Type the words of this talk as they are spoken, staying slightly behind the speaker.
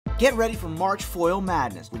Get ready for March foil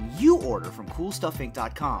madness when you order from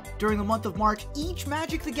CoolStuffInc.com. During the month of March, each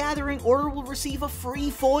Magic the Gathering order will receive a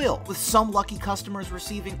free foil, with some lucky customers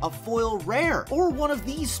receiving a foil rare or one of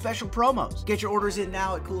these special promos. Get your orders in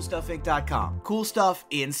now at CoolStuffInc.com. Cool stuff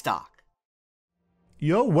in stock.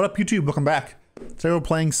 Yo, what up YouTube? Welcome back. Today we're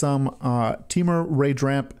playing some Temur Rage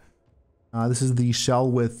Ramp. This is the shell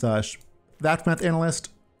with the Aftermath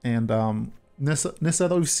Analyst and Nissa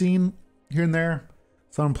that we've seen here and there.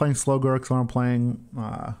 Some I'm playing Slowgurk, some I'm playing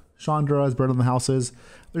Chandra as Bird on the Houses.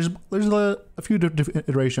 There's a few different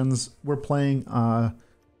iterations. We're playing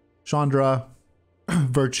Chandra,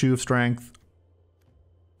 Virtue of Strength,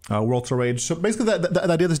 Worldsoul Rage. So basically the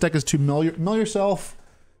idea of this deck is to mill yourself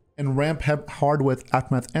and ramp hard with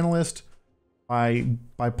Aftermath Analyst by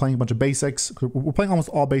playing a bunch of basics. We're playing almost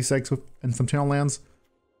all basics and some channel lands.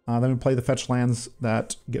 Then we play the fetch lands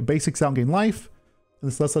that get basics out and gain life. And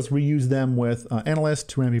this lets us reuse them with Analyst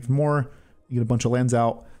to ramp even more. You get a bunch of lands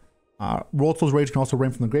out. Worldsoul's Rage can also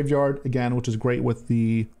ramp from the graveyard again, which is great with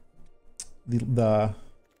the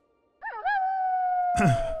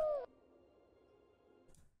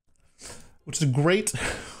which is great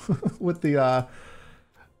with these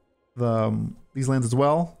lands as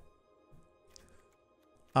well.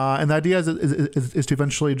 And the idea is to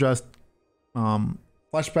eventually just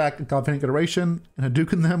flashback Galvanic Iteration and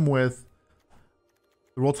Hadouken them with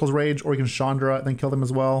the Worldsoul's Rage, or you can Chandra and then kill them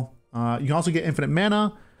as well. You can also get infinite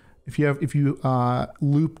mana if you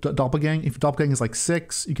loop Doppelgang. If Doppelgang is like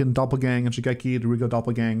 6, you can Doppelgang and Shigeki to regrow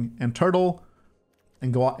Doppelgang and Turtle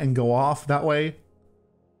and go off that way.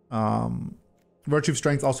 Virtue of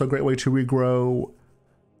Strength also a great way to regrow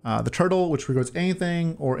the Turtle, which regrows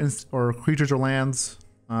anything or creatures or lands.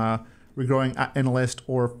 Regrowing Analyst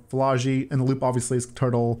or Fallaji, and the loop obviously is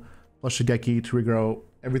Turtle plus Shigeki to regrow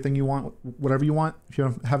everything you want, whatever you want, if you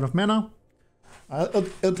don't have enough mana.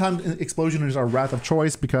 Time Explosion is our Wrath of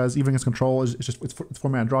choice because even against control it's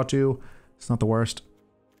 4 mana draw 2. It's not the worst.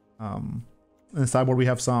 In the sideboard we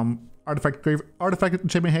have some artifact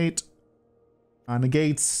enchantment hate,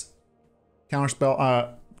 negates,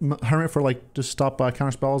 counterspell, Hermit for like just stop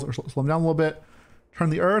counterspells or slow them down a little bit.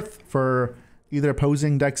 Turn the Earth for either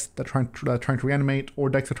opposing decks that trying to reanimate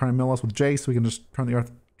or decks that are trying to mill us with Jace, so we can just turn the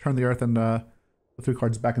Earth and put 3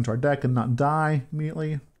 cards back into our deck and not die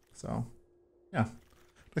immediately. So yeah,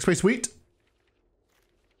 looks pretty sweet.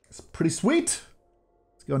 It's pretty sweet.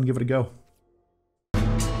 Let's go and give it a go.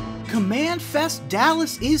 Command Fest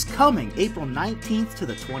Dallas is coming April 19th to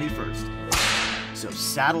the 21st. So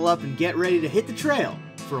saddle up and get ready to hit the trail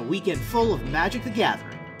for a weekend full of Magic the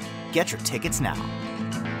Gathering. Get your tickets now.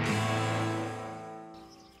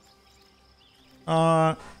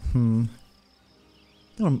 I'm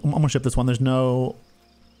gonna ship this one. There's no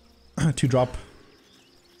 2-drop.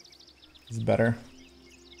 This is better.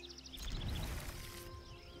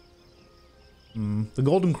 The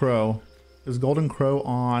Golden Crow. Is Golden Crow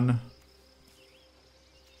on?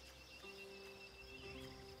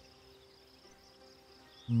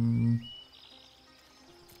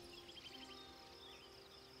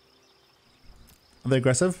 Are they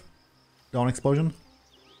aggressive? Dawn Explosion?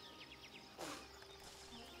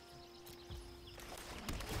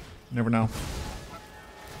 Never know.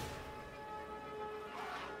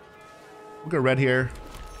 We'll go red here.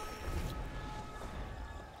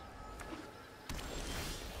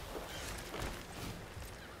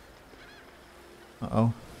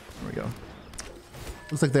 Uh-oh. There we go.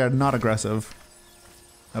 Looks like they are not aggressive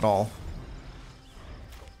at all.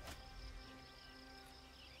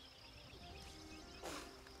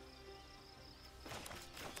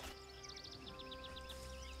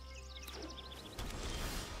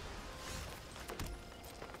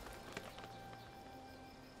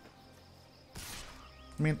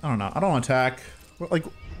 I mean, I don't know. I don't want to attack. Like,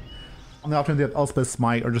 on the opportunity of Elspeth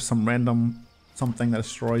Smite or just some random something that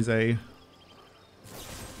destroys a...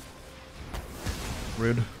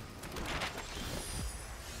 Rude.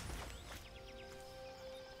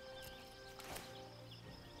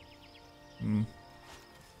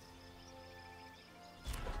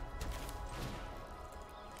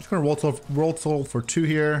 Just gonna Worldsoul for 2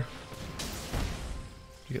 here.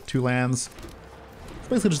 You get 2 lands. It's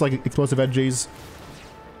basically just like explosive edges.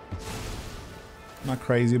 Not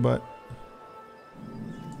crazy, but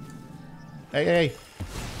hey.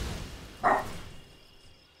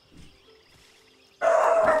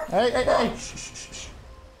 Hey. Shh.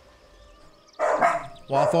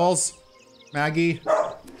 Waffles. Maggie.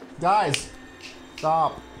 Guys.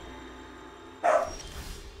 Stop.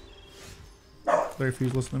 They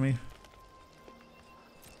refuse to listen to me.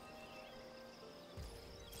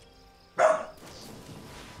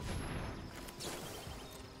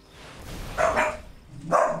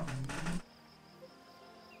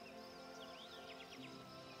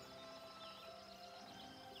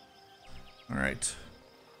 Alright.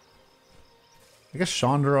 I guess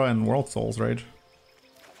Chandra and Worldsoul's, right?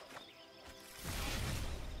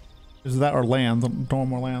 Is that our lands? Don't want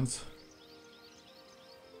more lands.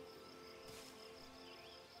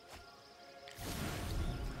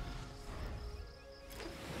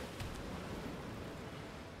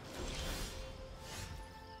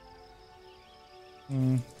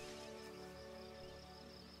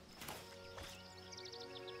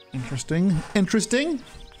 Interesting. Interesting.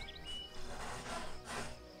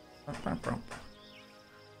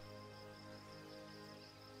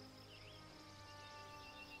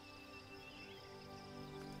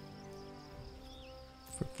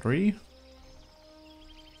 For 3.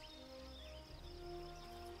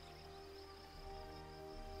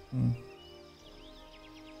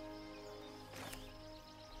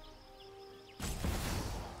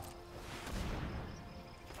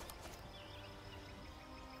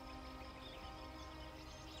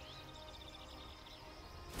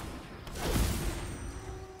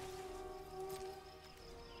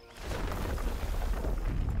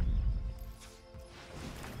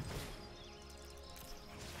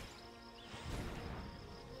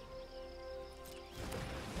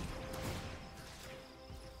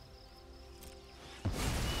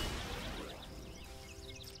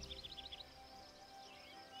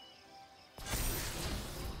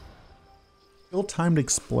 Ill-timed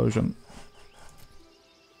explosion.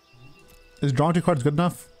 Is drawing 2 cards good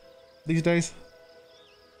enough these days?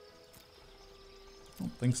 I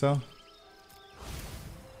don't think so.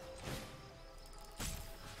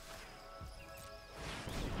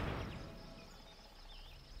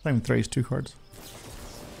 Not even 3, it's 2 cards.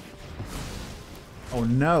 Oh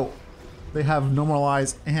no! They have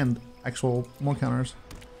normalize and actual more counters.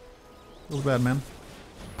 Feels bad, man.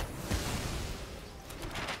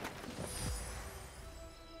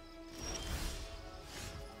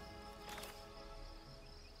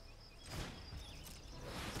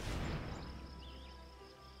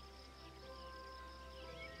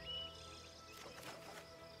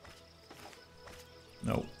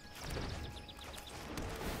 No.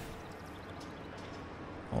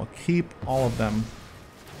 I'll keep all of them.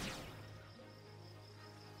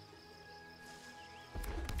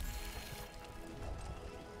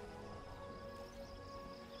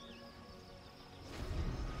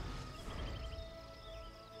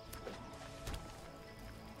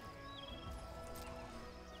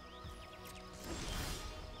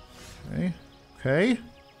 Okay. Okay.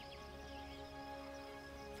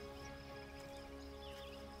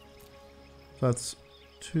 So that's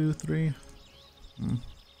 2, 3.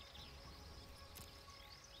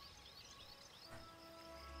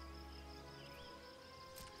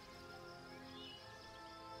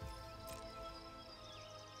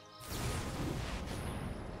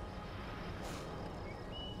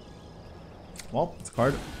 Well, it's a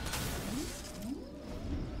card.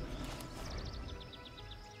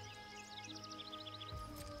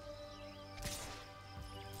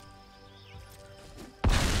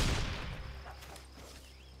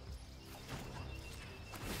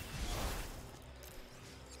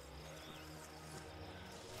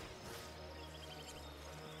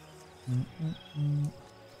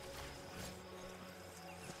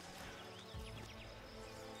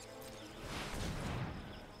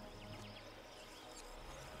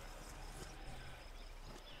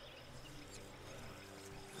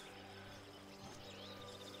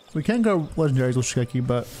 We can go legendaries with Shigeki,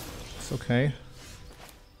 but it's okay.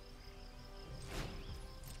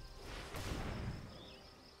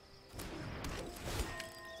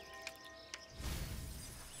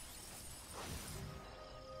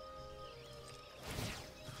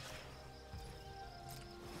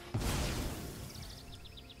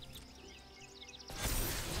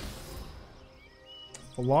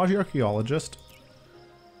 Fallaji Archaeologist.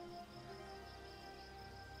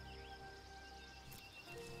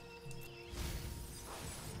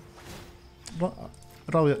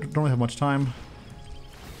 I don't really have much time.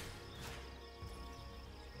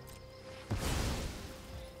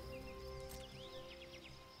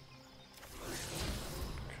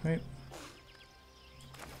 Okay.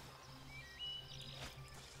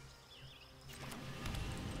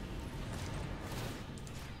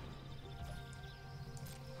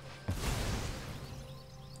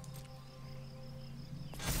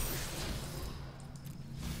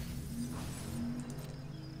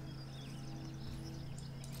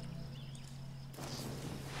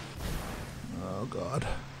 Oh god.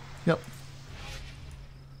 Yep.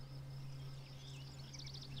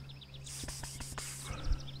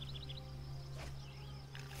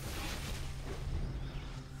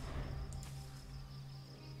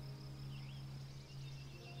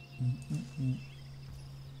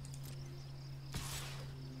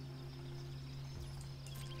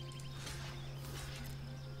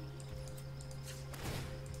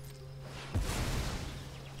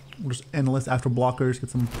 We'll just Analyst after blockers, get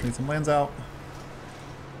some lands out.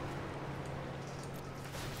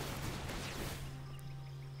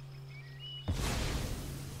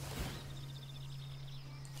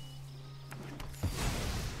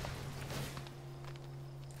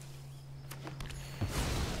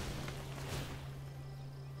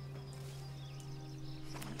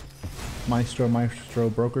 Maestro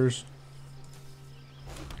Brokers.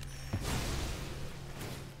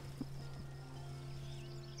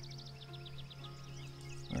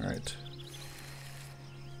 All right.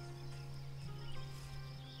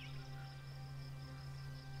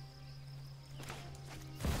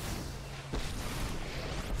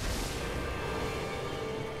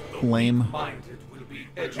 Lame.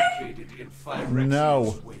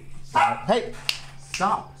 No. Hey,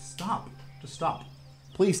 stop. Just stop.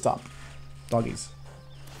 Please stop. Doggies.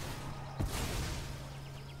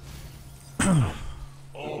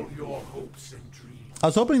 All your hopes and dreams. I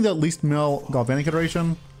was hoping to at least mill Galvanic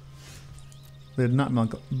Iteration. They did not mill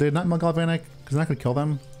Galvanic because I could kill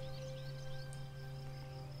them.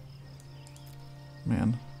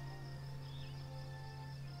 Man.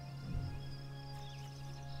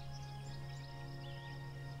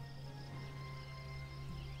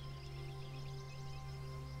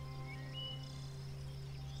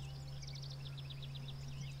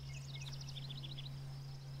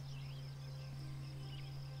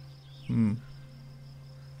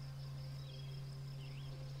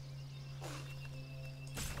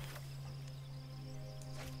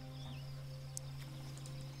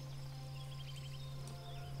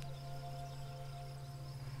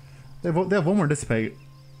 They have one more Dissipate.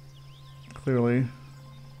 Clearly.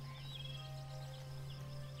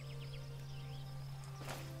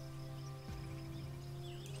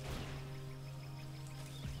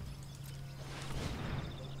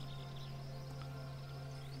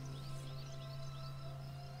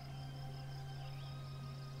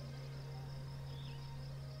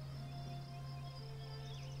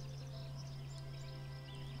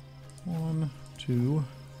 One, two,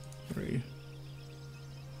 three.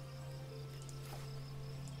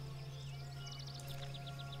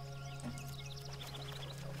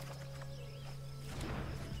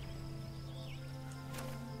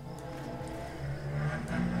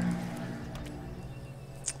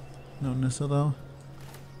 No Nissa though.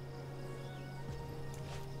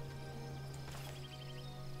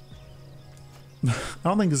 I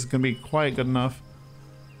don't think this is gonna be quite good enough.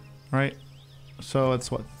 Right? So it's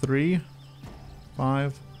what, 3,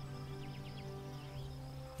 5,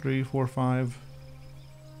 3, 4, 5.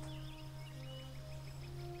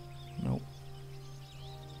 Nope.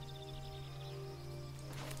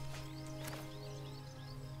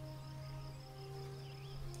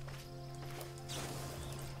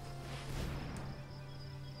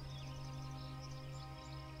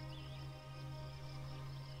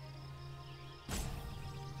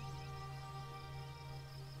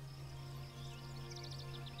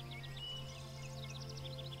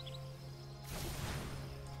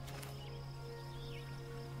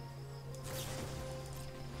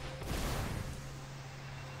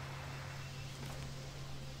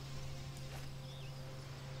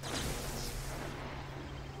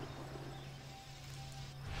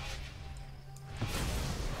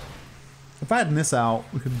 If I had Nissa out,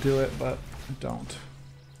 we could do it, but I don't.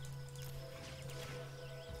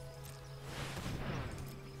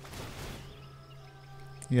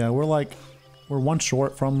 Yeah, we're one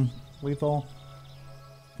short from lethal.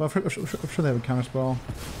 But I'm sure they have a counterspell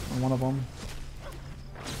on one of them.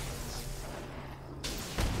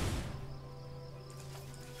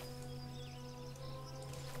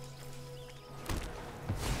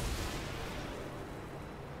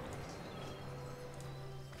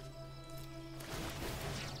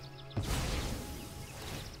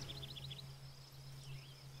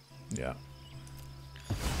 Yeah.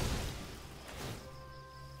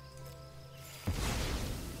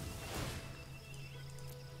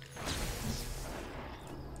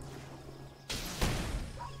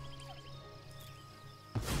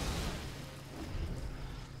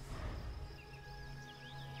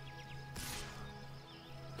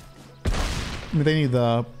 I mean, they need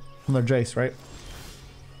another Jace, right?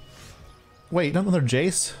 Wait, not another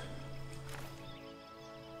Jace?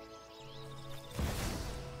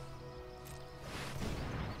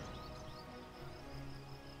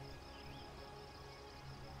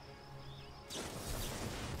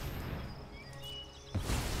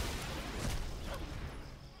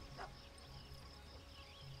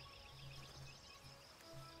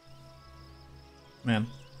 Man.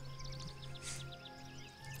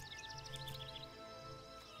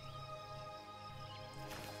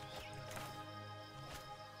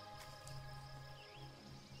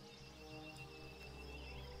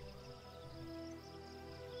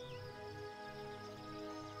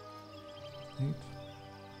 8.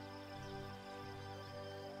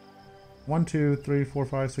 1, 2, 3, 4,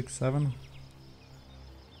 5, 6, 7.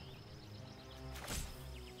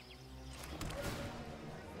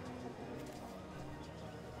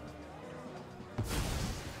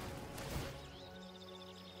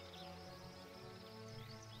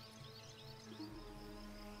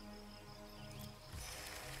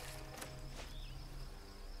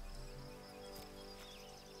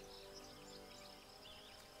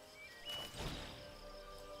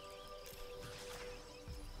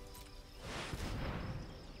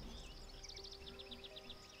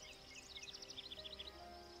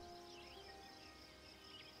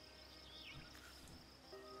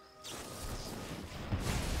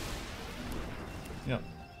 Yep.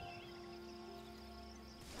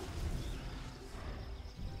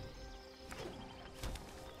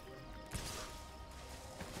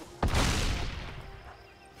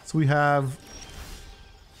 So we have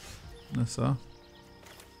Nissa.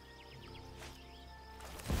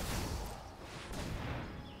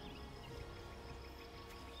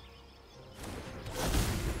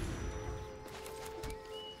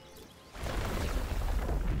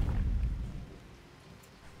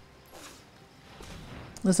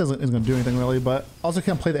 This isn't going to do anything really, but I also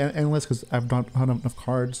can't play the Analyst because I've not had enough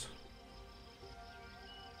cards.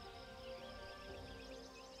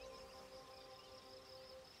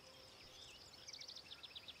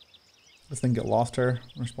 This thing get lost here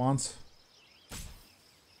in response.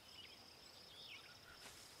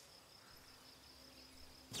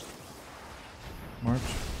 March.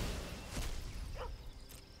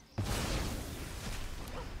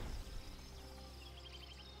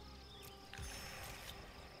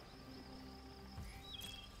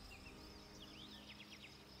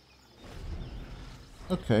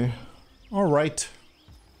 Okay. All right.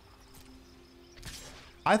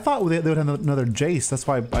 I thought they would have another Jace. That's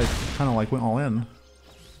why I kind of like went all in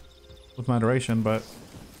with my duration, but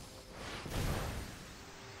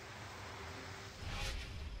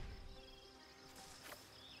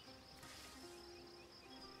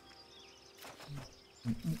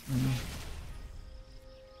I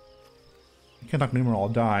can't talk Takenuma or I'll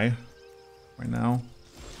die right now.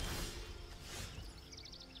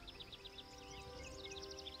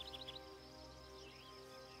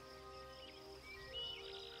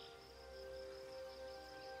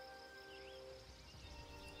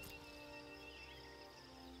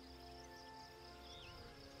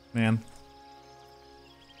 Man.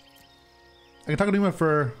 I can Takenuma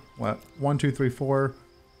for what? 1, 2, 3, 4.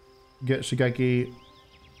 Get Shigeki.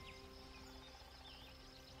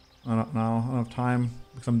 I don't know. I don't have time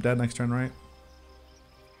because I'm dead next turn, right?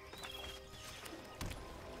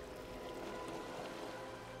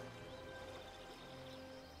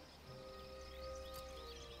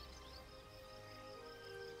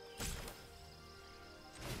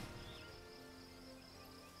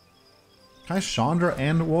 Can I Chandra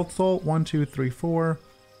and Worldsoul? 1, 2, 3, 4.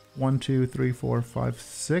 1, 2, 3, 4, 5,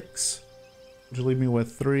 6. Which will leave me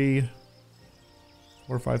with 3,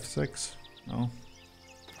 4, 5, 6. No.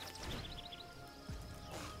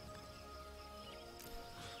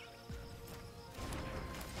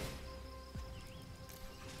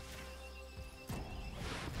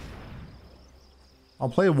 I'll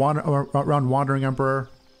play around Wandering Emperor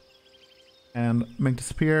and make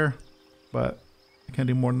disappear, but I can't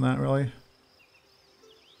do more than that really.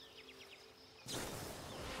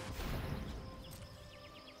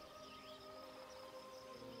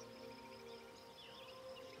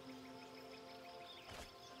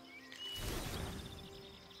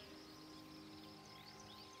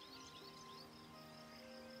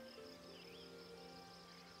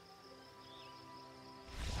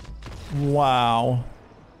 Wow.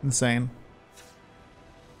 Insane.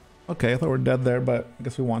 Okay, I thought we were dead there, but I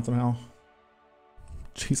guess we won somehow.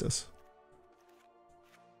 Jesus.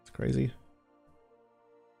 It's crazy.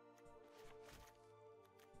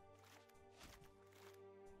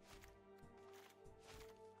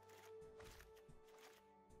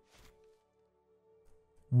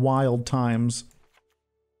 Wild times.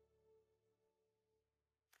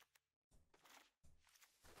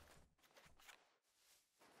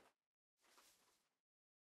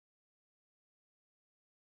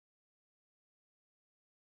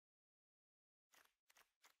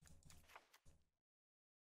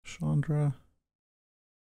 Chandra.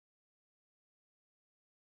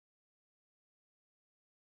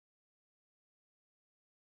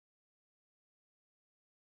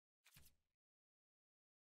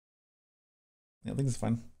 Yeah, I think it's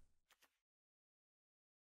fine.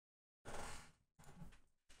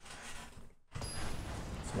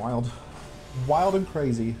 It's wild. Wild and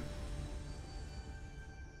crazy.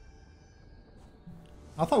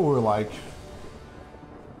 I thought we were like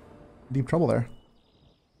deep trouble there.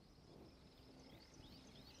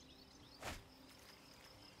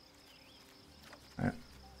 Alright.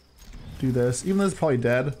 Do this. Even though it's probably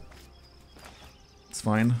dead. It's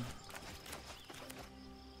fine.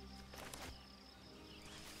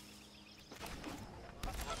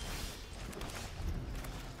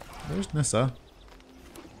 There's Nissa.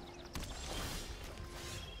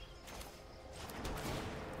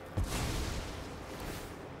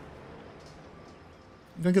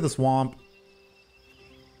 I'm gonna get the swamp.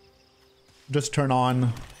 Just turn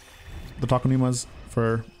on the Takenumas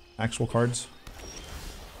for actual cards.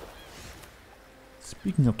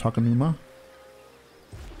 Speaking of Takenuma.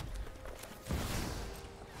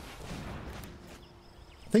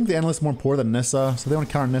 I think the Analyst is more poor than Nissa, so they want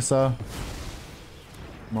to counter Nissa.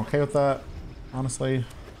 I'm okay with that, honestly.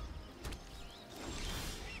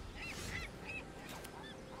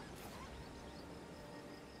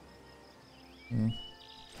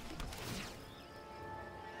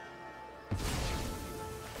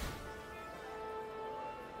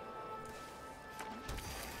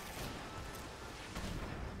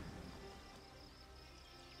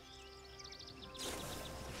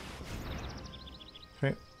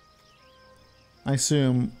 Okay. I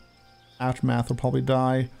assume Aftermath will probably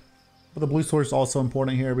die. But the blue sword is also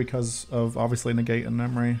important here because of obviously negate and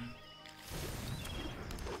memory.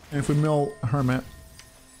 And if we mill Hermit,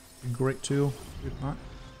 great too. If not.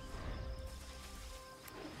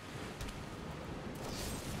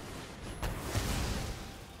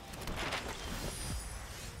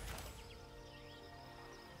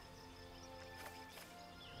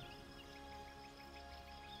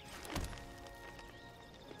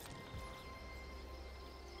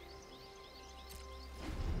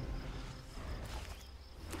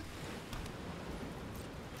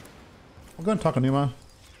 We'll go and Takenuma.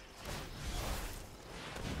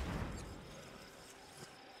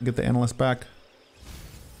 Get the Analyst back.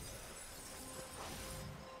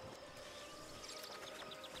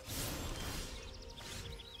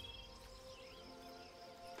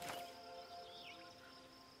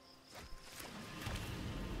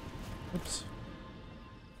 Oops.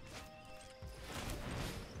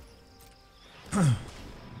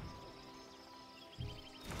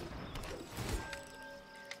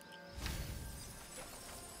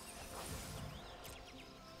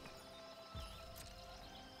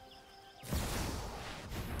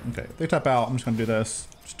 Okay, if they tap out, I'm just gonna do this.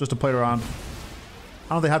 Just to play around. I don't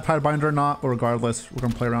know if they had Pride Binder or not, but regardless, we're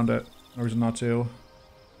gonna play around it. No reason not to.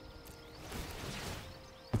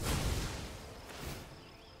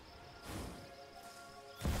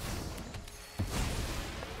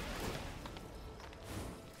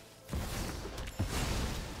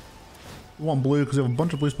 We want blue because we have a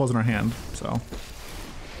bunch of blue spells in our hand, so.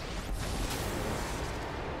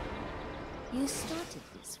 You started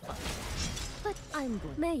this fight, but I'm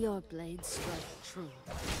good. May your blade strike true.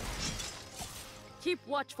 Keep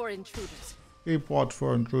watch for intruders. Keep watch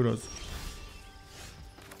for intruders.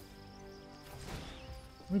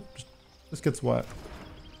 Oops. This gets wet.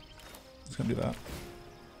 Just gonna do that.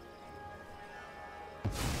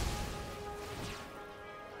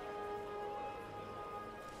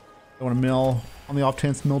 I want to mill on the off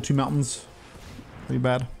chance mill 2 mountains. Pretty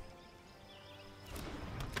bad.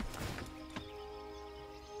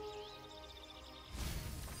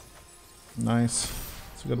 Nice.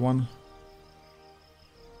 That's a good one.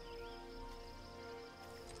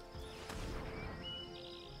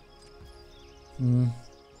 Do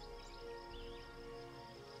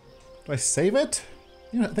I save it?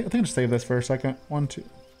 You know, I think I'll just save this for a second. 1, 2.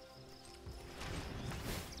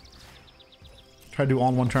 Try to do all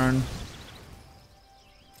in one turn.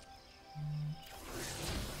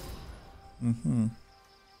 Mm-hmm.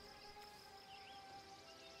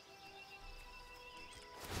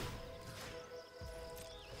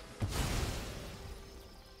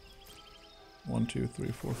 One, 2, 3,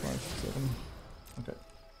 4, 5, 6, 7. Okay.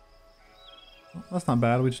 Well, that's not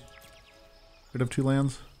bad. We just rid of 2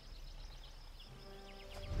 lands.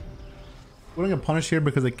 We don't get punished here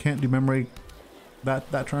because they can't do memory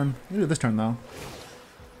that turn. We do it this turn though.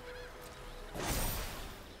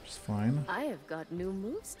 Which is fine. I have got new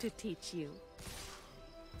moves to teach you.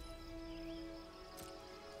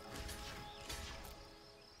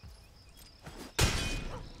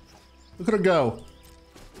 Look at her go.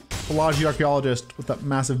 Fallaji Archaeologist with that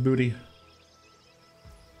massive booty.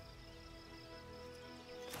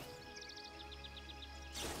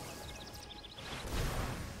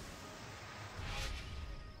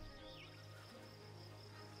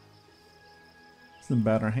 Isn't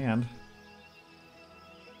bad in her hand.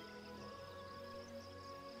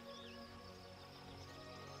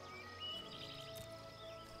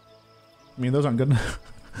 I mean, those aren't good enough.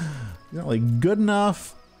 They're not really good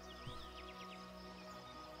enough.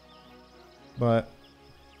 But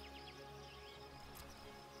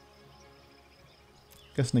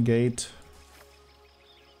guess negate.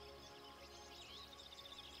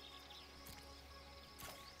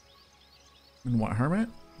 And what, Hermit?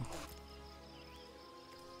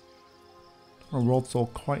 Or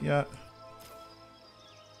Worldsoul quite yet.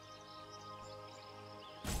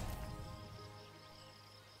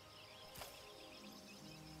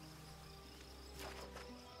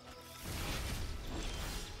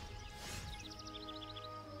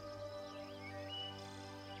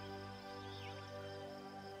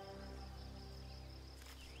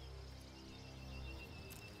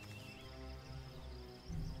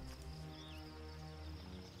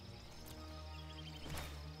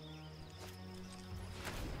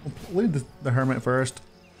 We'll leave the Hermit first.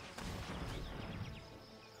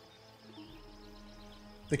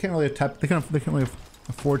 They can't really tap. They can't really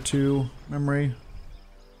afford to memory.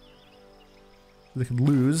 They could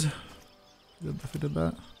lose if they did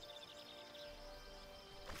that.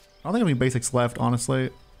 I don't think I have any basics left, honestly.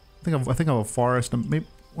 I think I have a forest and maybe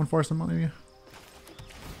one forest and mountain, maybe.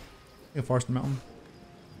 A forest and mountain.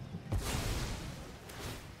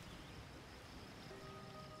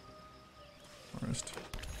 Forest.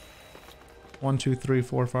 1, 2, 3,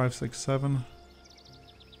 4, 5, 6, 7.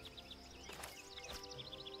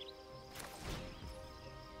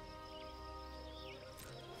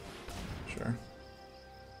 Sure.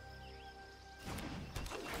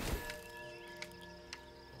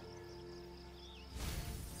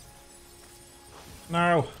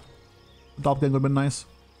 No. Doppelgang would have been nice.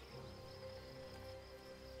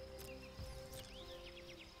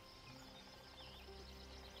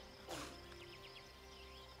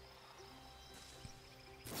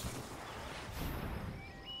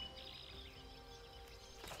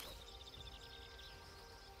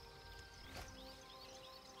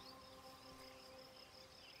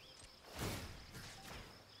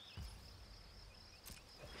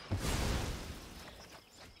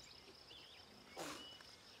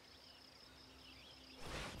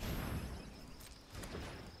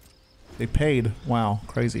 They paid. Wow,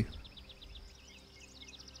 crazy.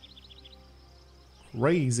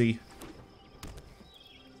 Crazy.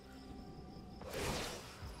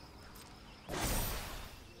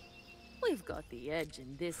 We've got the edge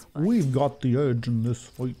in this fight. We've got the edge in this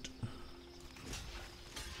fight.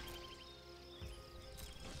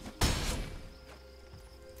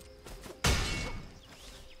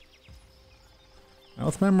 Now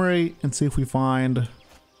let's memory and see if we find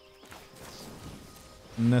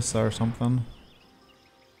Nissa or something.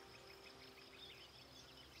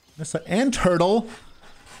 Nissa and Turtle.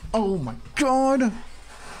 Oh my god.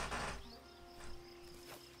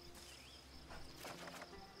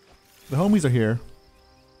 The homies are here.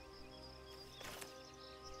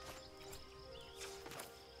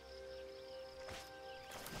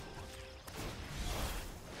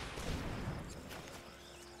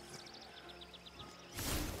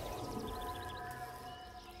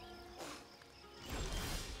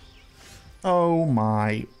 Oh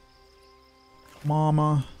my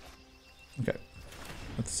mama. Okay,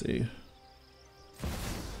 let's see.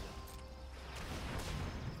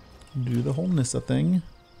 Do the whole Nissa thing.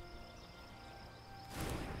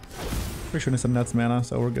 Pretty sure Nissa nets mana,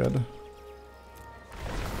 so we're good.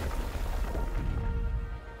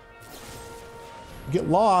 Get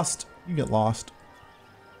lost. You get lost.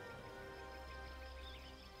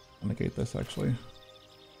 I'll negate this actually.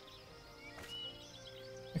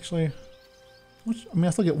 Actually. I mean, I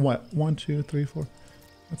still get what? 1, 2, 3, 4.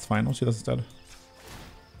 That's fine. I'll see this instead.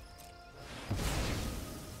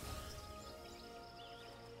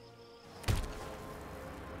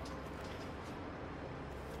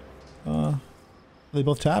 Are they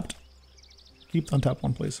both tapped? Keep the untapped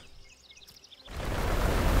one, please.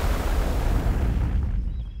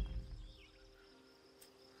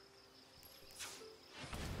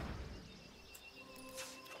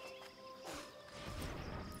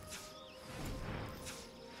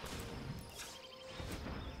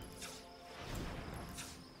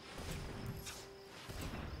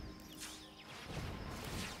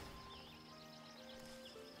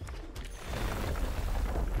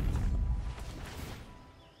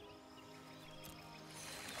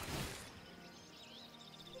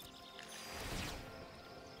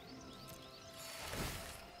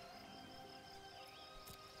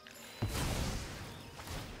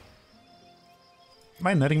 Am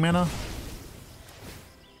I netting mana?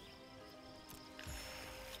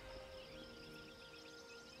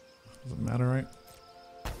 Doesn't matter, right?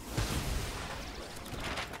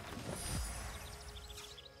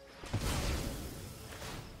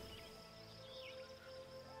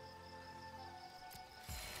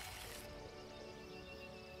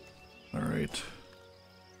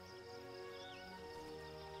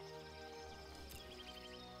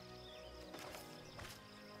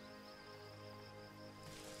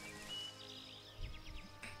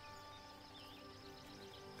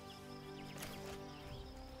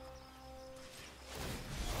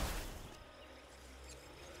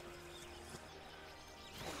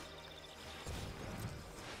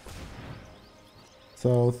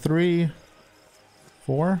 So 3,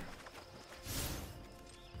 4.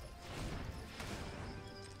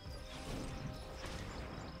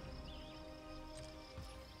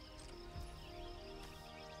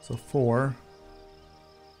 So 4.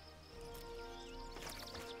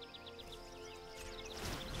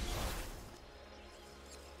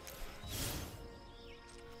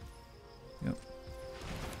 Yep.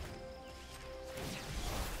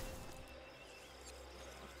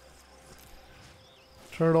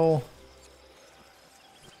 Turtle.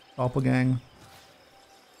 Doppelgang.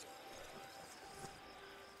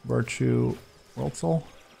 Virtue. Worldsoul.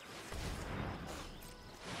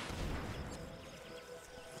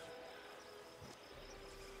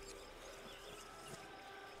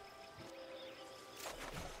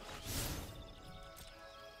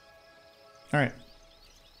 All right.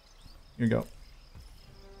 Here you go.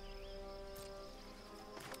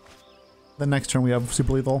 The next turn we have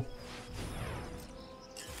super lethal.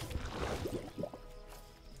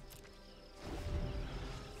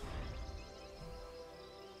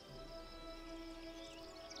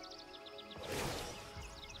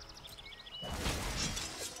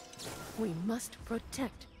 We must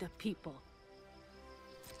protect the people.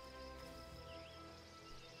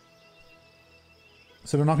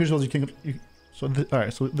 So the knock usuals you can. All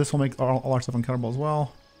right. So this will make all our stuff uncountable as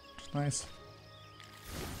well. Which is nice.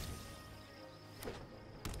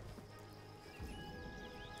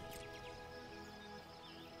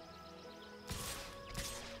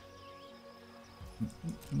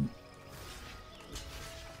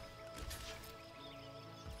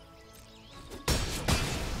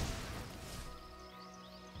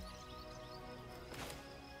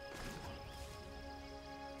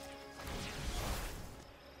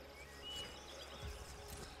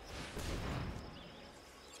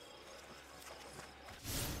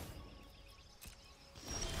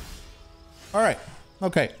 All right.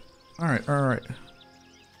 Okay. All right. All right.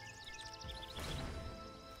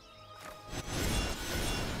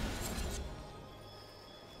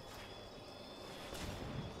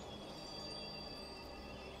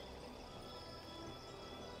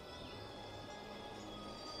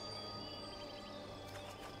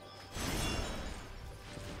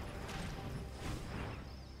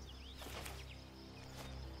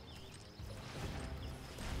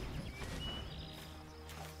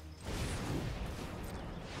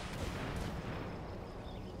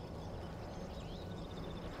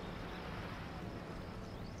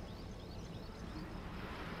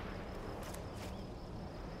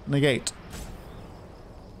 Negate.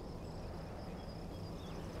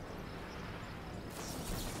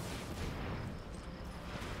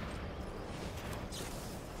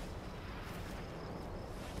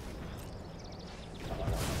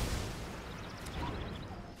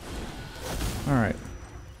 All right.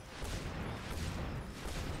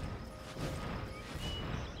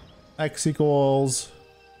 X equals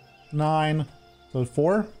 9. So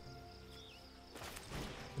 4.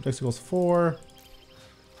 X equals 4.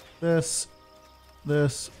 This,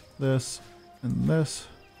 and this.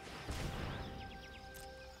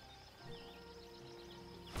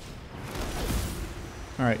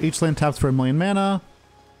 All right, each land taps for 1,000,000 mana.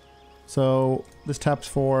 So this taps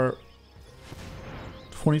for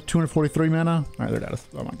 243 mana. All right, they're dead.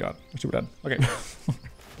 Oh my god, I should be dead. Okay.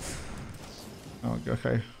 Oh,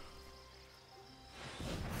 okay.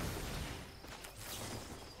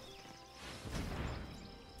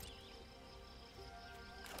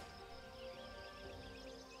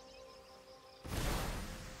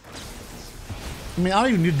 I mean, I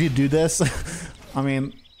don't even need to do this. I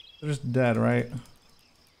mean, they're just dead, right?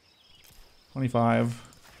 25.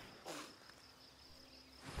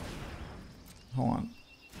 Hold on.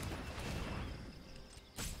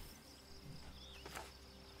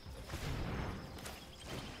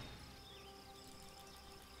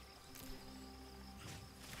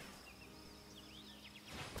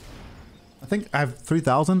 I think I have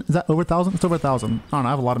 3,000. Is that over 1,000? It's over 1,000. I don't know.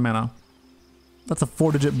 I have a lot of mana. That's a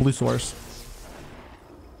 4-digit blue source.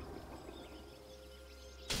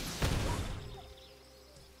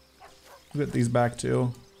 Get these back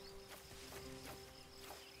too.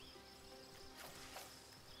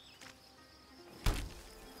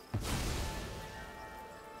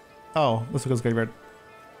 Oh, this one goes graveyard.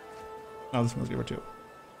 Oh, this one goes graveyard too.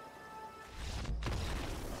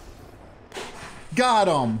 Got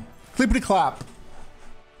him! Clippity clap.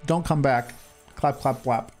 Don't come back. Clap, clap,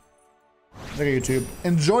 clap. There you go, YouTube.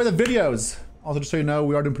 Enjoy the videos! Also, just so you know,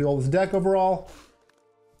 we are doing pretty well with this deck overall.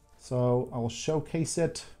 So, I will showcase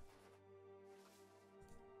it.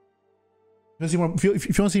 If you want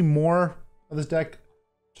to see more of this deck,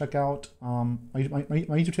 check out my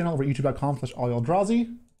YouTube channel over at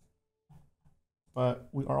youtube.com/Aintrazi. But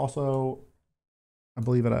we are also, I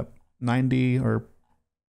believe, at a 90 or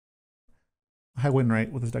high win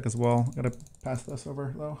rate with this deck as well. Gotta pass this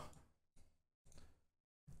over though.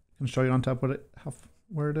 Can show you on top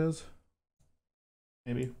where it is.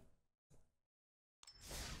 Maybe.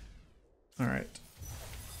 All right.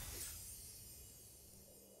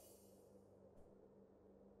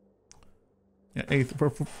 Yeah,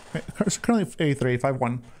 currently 83,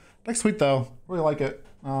 5-1. Deck's sweet though. Really like it.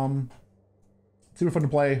 Super fun to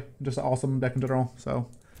play. Just an awesome deck in general. So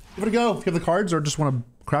give it a go if you have the cards or just want to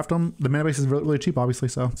craft them. The mana base is really cheap, obviously,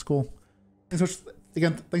 so it's cool. Thanks so much,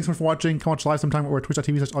 again, thanks so much for watching. Come watch live sometime over at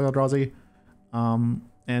twitch.tv/Aintrazi.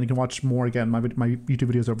 And you can watch more again, my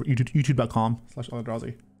YouTube videos over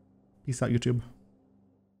youtube.com/Aintrazi. Peace out, YouTube.